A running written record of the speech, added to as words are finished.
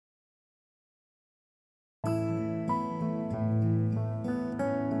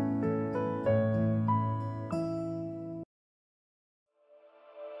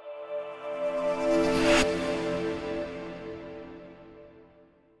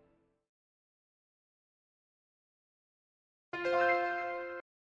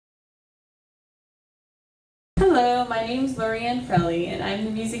Hello, my name is Lorianne Frelly, and I'm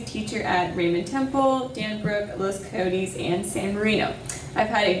the music teacher at Raymond Temple, Danbrook, Los Coyotes, and San Marino. I've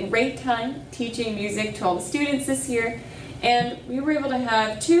had a great time teaching music to all the students this year, and we were able to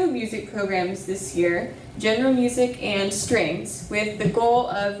have two music programs this year, general music and strings, with the goal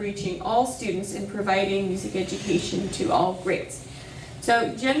of reaching all students and providing music education to all grades.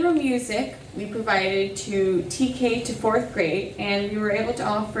 So general music we provided to TK to 4th grade, and we were able to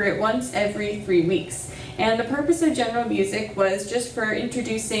offer it once every 3 weeks. And the purpose of general music was just for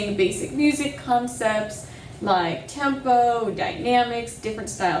introducing basic music concepts like tempo, dynamics, different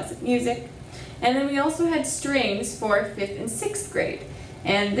styles of music. And then we also had strings for 5th and 6th grade.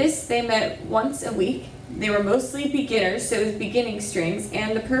 And they met once a week. They were mostly beginners, so it was beginning strings,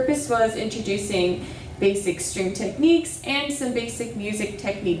 and the purpose was introducing basic string techniques and some basic music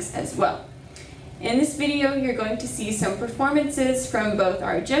techniques as well. In this video, you're going to see some performances from both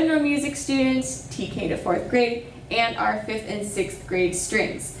our general music students, TK to 4th grade, and our 5th and 6th grade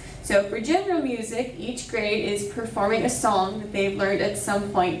strings. So for general music, each grade is performing a song that they've learned at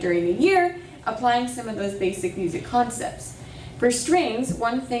some point during the year, applying some of those basic music concepts. For strings,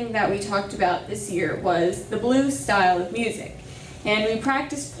 one thing that we talked about this year was the blues style of music. And we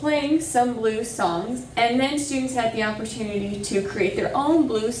practiced playing some blues songs, and then students had the opportunity to create their own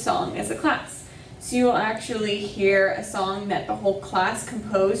blues song as a class. So you will actually hear a song that the whole class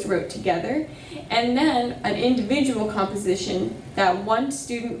composed, wrote together, and then an individual composition that one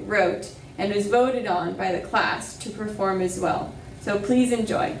student wrote and was voted on by the class to perform as well. So please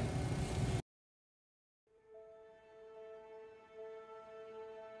enjoy.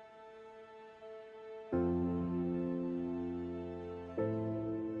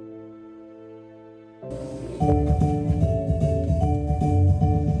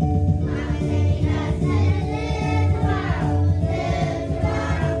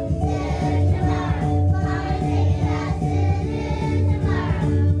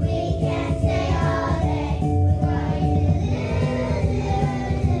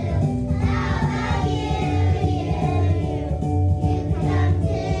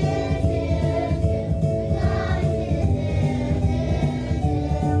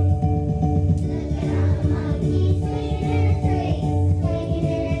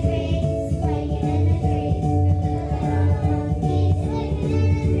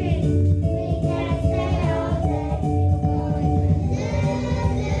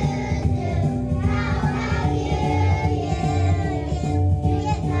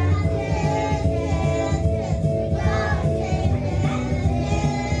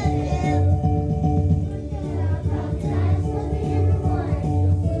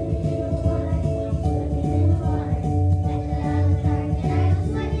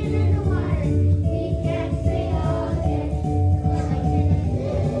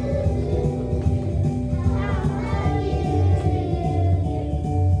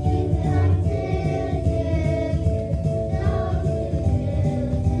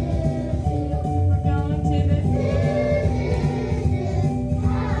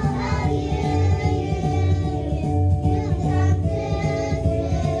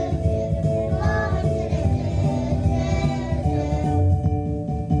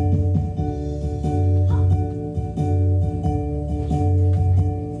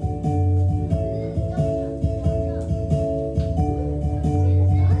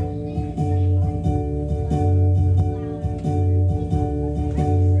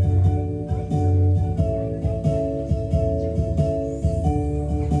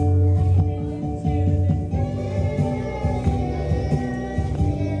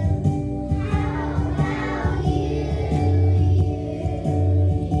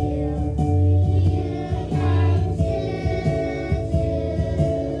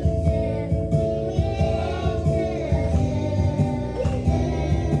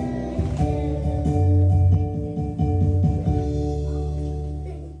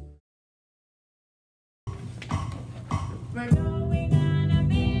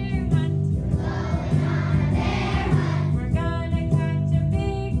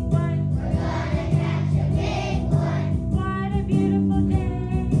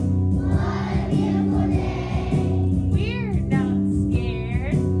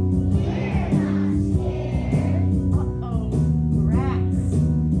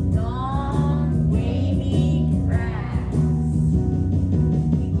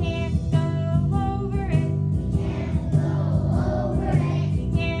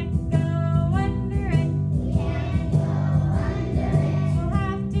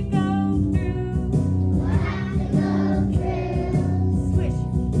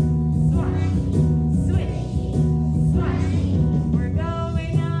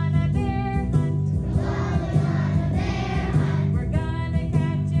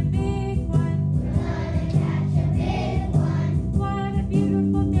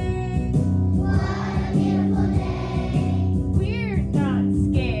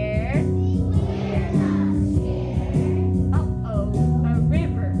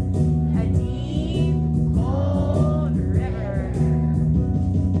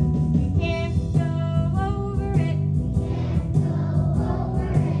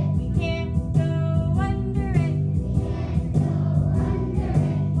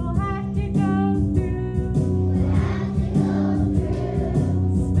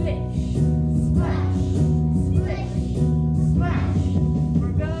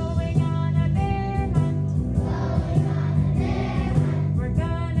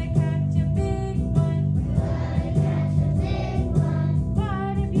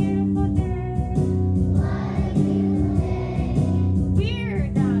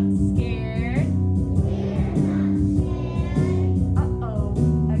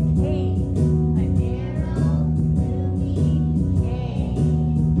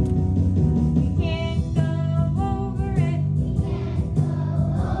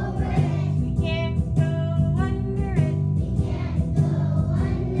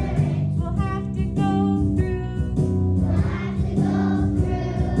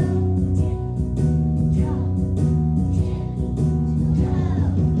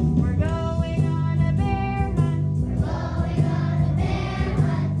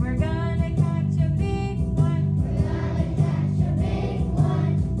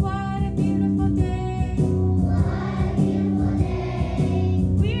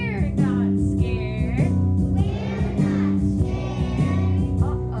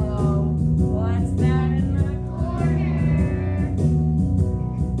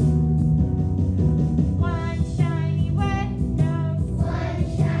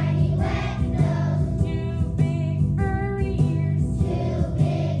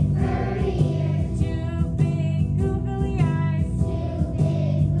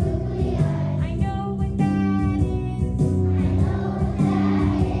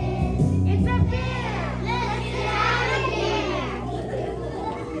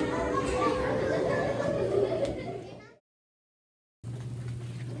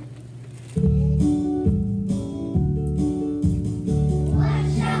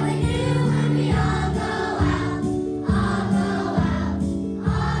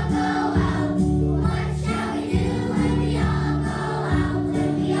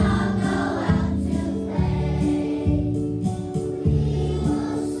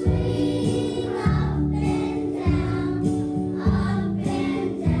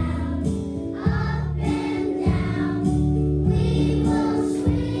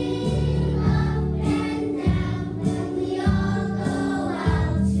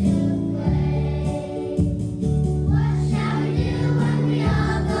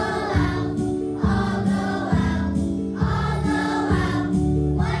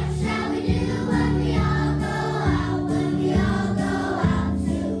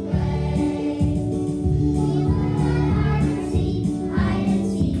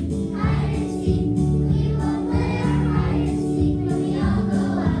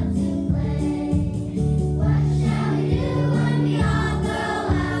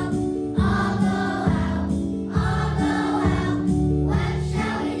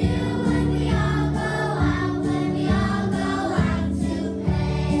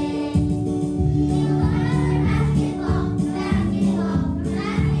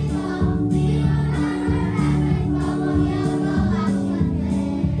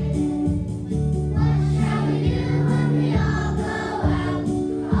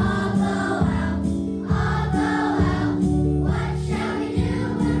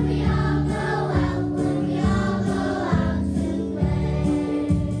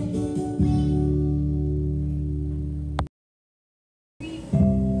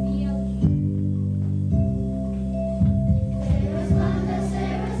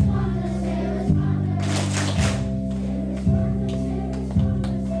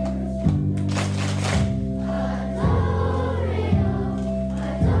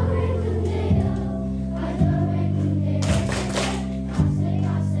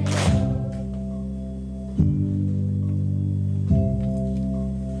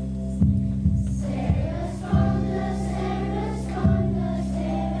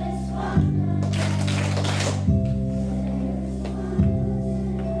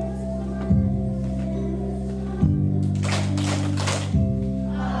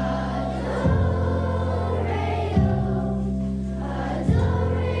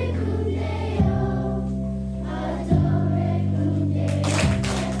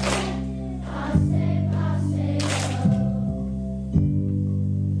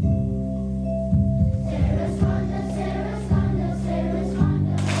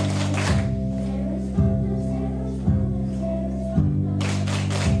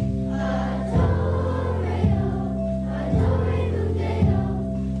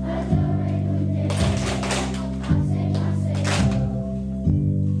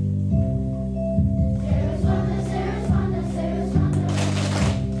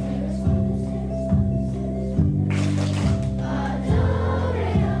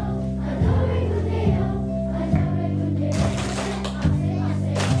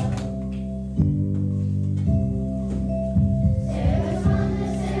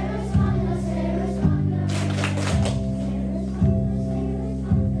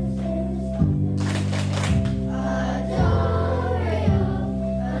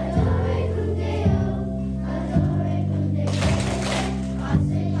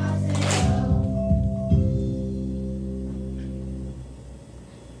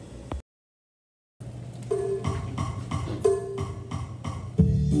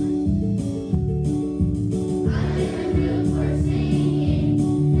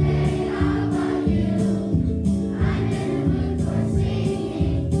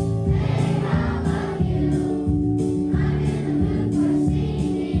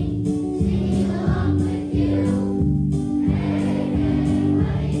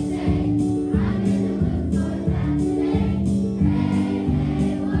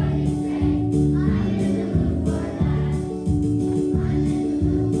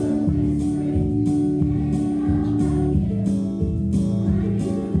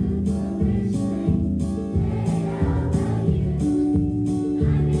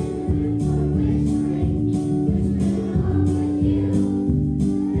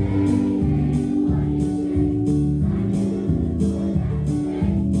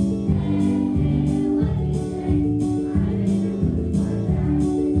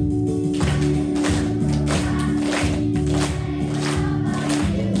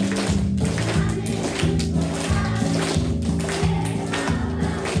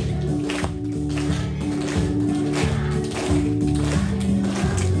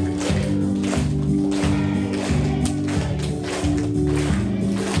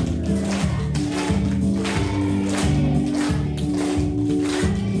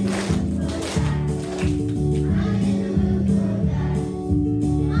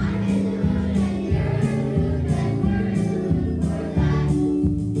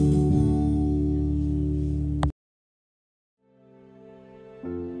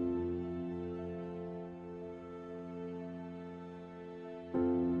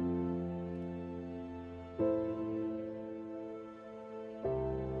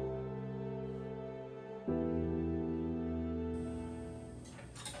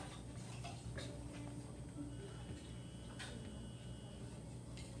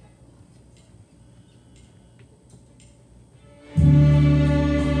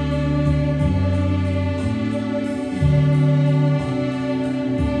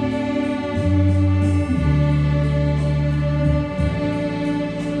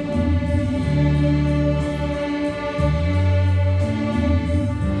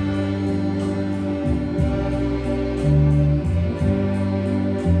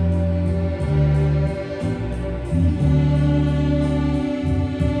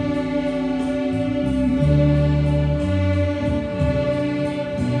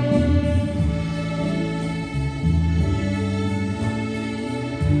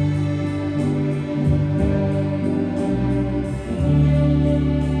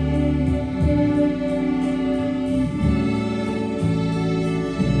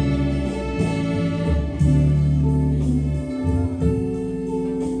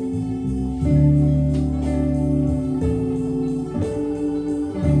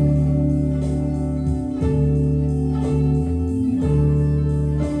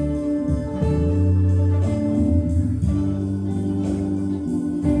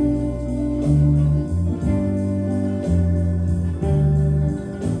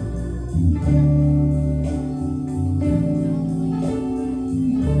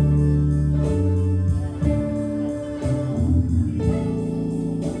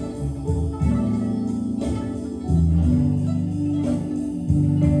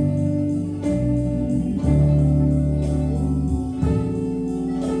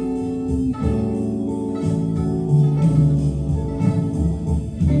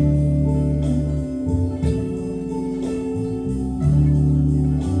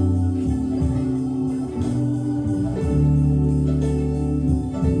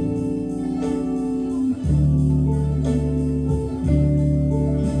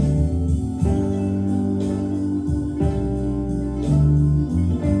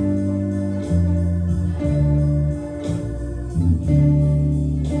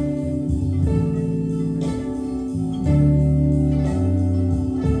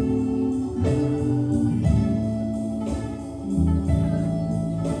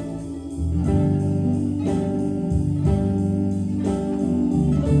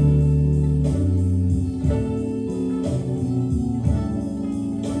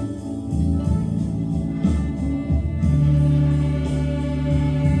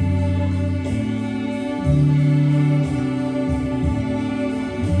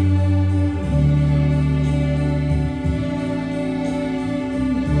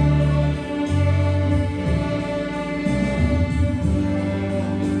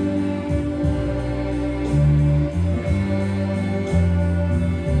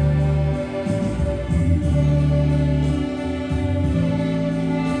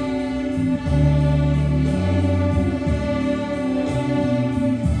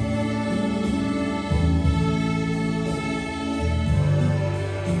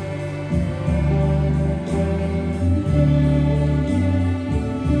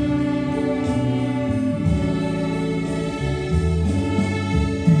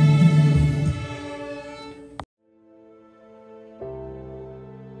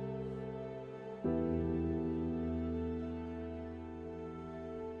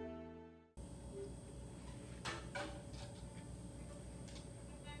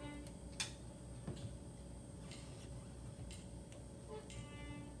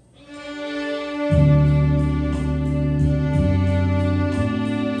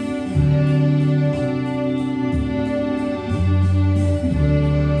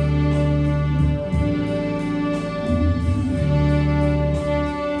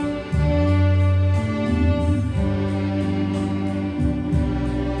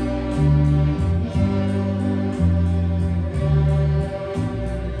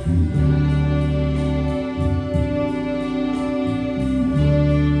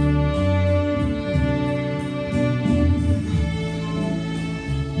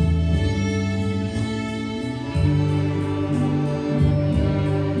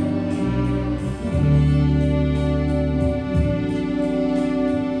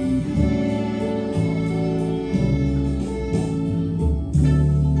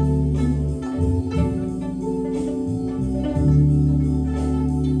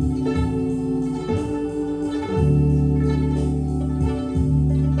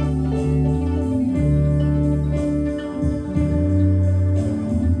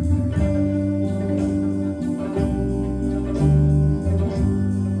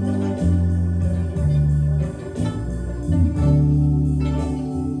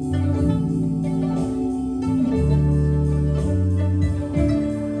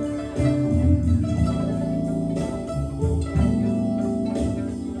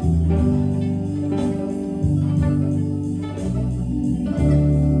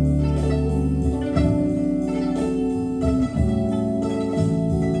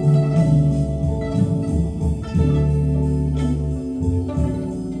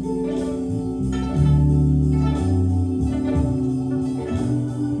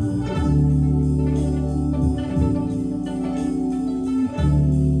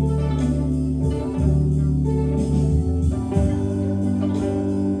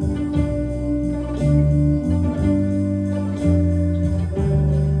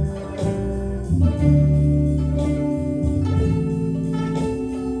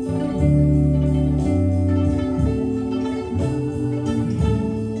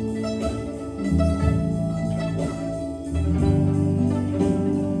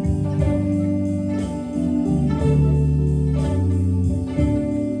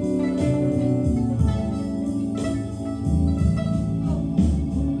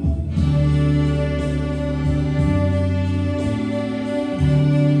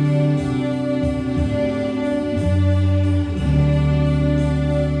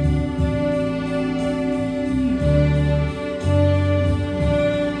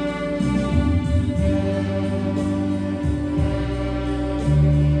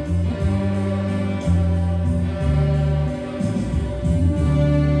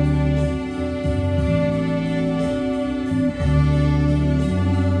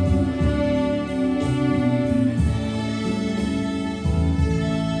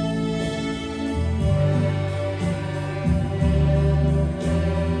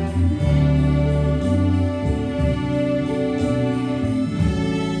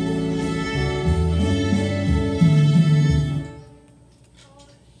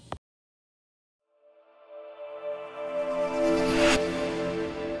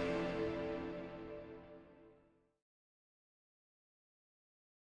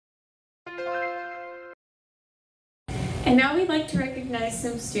 And now we'd like to recognize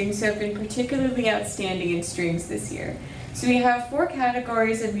some students who have been particularly outstanding in strings this year. So we have 4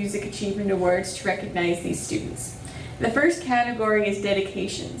 categories of Music Achievement Awards to recognize these students. The first category is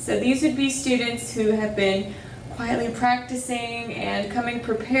dedication. So these would be students who have been quietly practicing and coming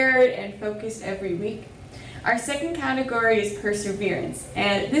prepared and focused every week. Our second category is perseverance,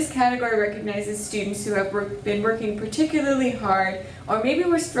 and this category recognizes students who have been working particularly hard, or maybe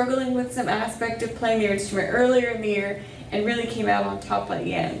were struggling with some aspect of playing their instrument earlier in the year and really came out on top by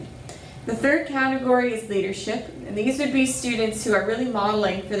the end. The third category is leadership, and these would be students who are really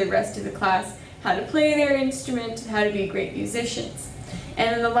modeling for the rest of the class how to play their instrument and how to be great musicians.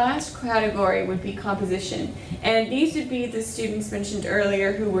 And then the last category would be composition, and these would be the students mentioned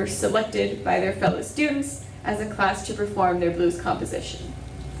earlier who were selected by their fellow students as a class to perform their blues composition.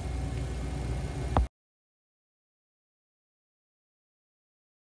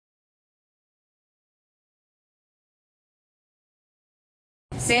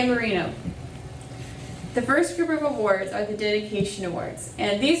 San Marino. The first group of awards are the dedication awards,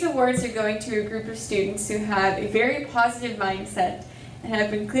 and these awards are going to a group of students who have a very positive mindset and have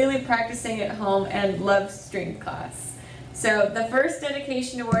been clearly practicing at home and love string class. So the first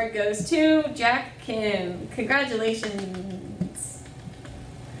dedication award goes to Jack Kim. Congratulations.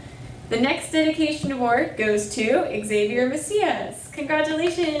 The next dedication award goes to Xavier Macias.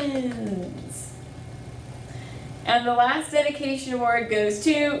 Congratulations. And the last dedication award goes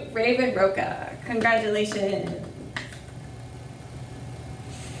to Raven Roca. Congratulations.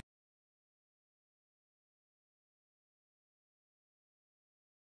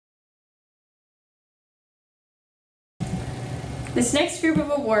 This next group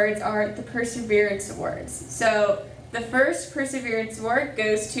of awards are the Perseverance Awards. So the first Perseverance Award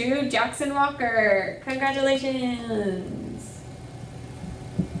goes to Jackson Walker. Congratulations.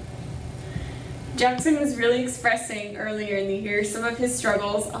 Jackson was really expressing earlier in the year some of his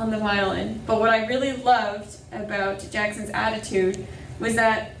struggles on the violin, but what I really loved about Jackson's attitude was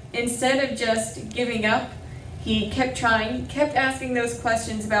that instead of just giving up, he kept trying, kept asking those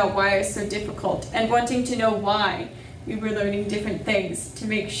questions about why it was so difficult and wanting to know why we were learning different things to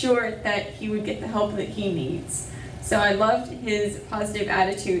make sure that he would get the help that he needs. So I loved his positive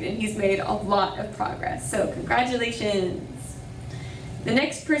attitude, and he's made a lot of progress. So congratulations. The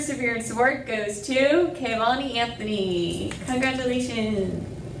next Perseverance Award goes to Kaylani Anthony.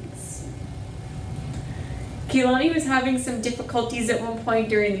 Congratulations. Kaylani was having some difficulties at one point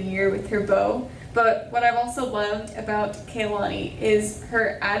during the year with her bow, but what I've also loved about Kaylani is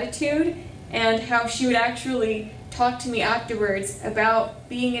her attitude and how she would actually talk to me afterwards about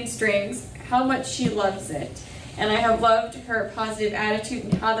being in strings, how much she loves it. And I have loved her positive attitude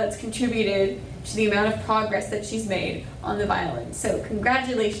and how that's contributed to the amount of progress that she's made on the violin. So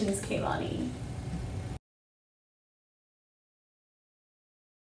congratulations, Kaylani.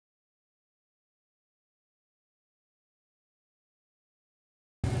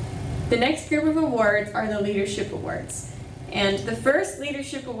 The next group of awards are the Leadership Awards. And the first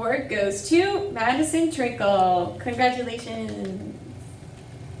Leadership Award goes to Madison Trinkle. Congratulations.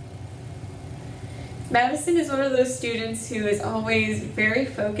 Madison is one of those students who is always very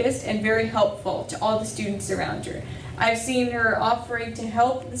focused and very helpful to all the students around her. I've seen her offering to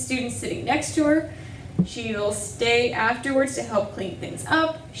help the students sitting next to her. She will stay afterwards to help clean things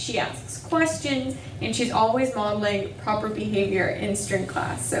up. She asks questions, and she's always modeling proper behavior in string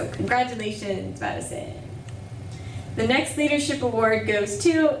class. So congratulations, Madison. The next Leadership Award goes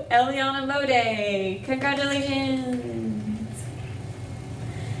to Eliana Mode. Congratulations.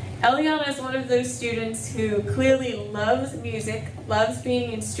 Eliana is one of those students who clearly loves music, loves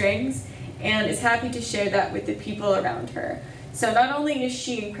being in strings, and is happy to share that with the people around her. So not only is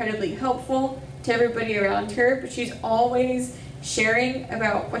she incredibly helpful to everybody around her, but she's always sharing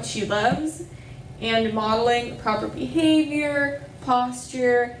about what she loves and modeling proper behavior,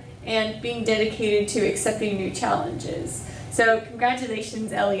 posture, and being dedicated to accepting new challenges. So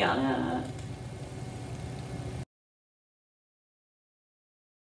congratulations, Eliana.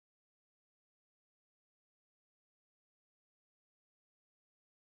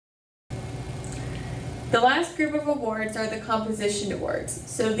 The last group of awards are the Composition Awards.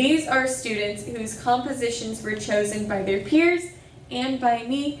 So these are students whose compositions were chosen by their peers and by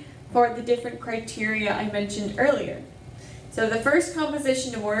me for the different criteria I mentioned earlier. So the first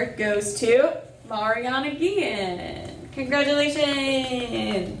Composition Award goes to Mariana Guillen.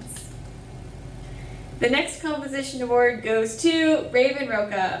 Congratulations! The next Composition Award goes to Raven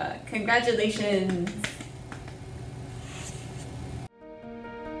Roca. Congratulations!